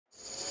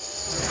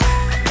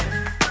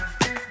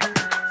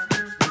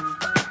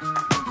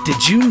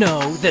Did you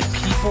know that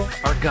people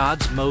are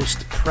God's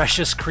most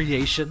precious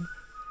creation?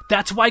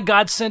 That's why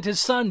God sent His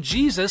Son,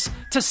 Jesus,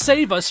 to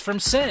save us from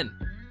sin.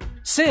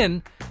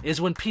 Sin is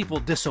when people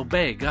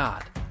disobey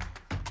God.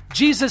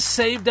 Jesus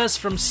saved us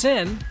from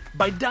sin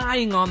by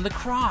dying on the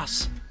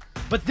cross.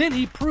 But then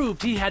He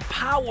proved He had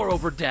power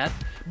over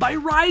death by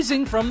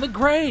rising from the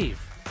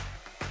grave.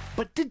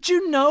 But did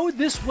you know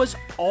this was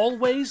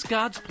always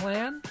God's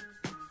plan?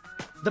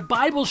 The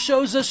Bible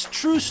shows us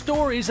true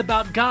stories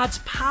about God's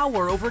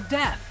power over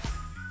death.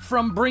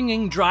 From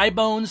bringing dry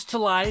bones to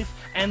life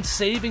and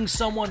saving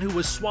someone who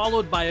was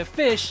swallowed by a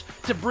fish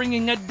to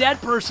bringing a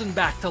dead person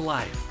back to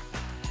life.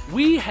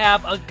 We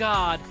have a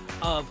God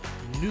of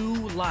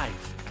new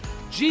life.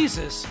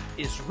 Jesus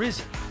is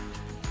risen.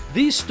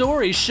 These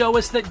stories show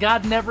us that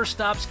God never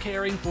stops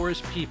caring for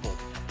His people,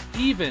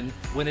 even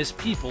when His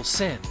people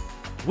sin.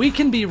 We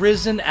can be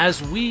risen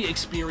as we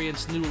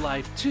experience new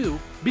life too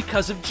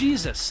because of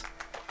Jesus.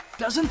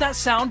 Doesn't that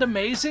sound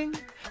amazing?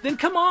 Then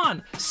come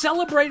on,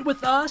 celebrate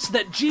with us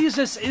that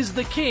Jesus is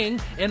the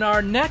King in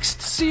our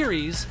next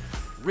series,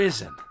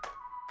 Risen.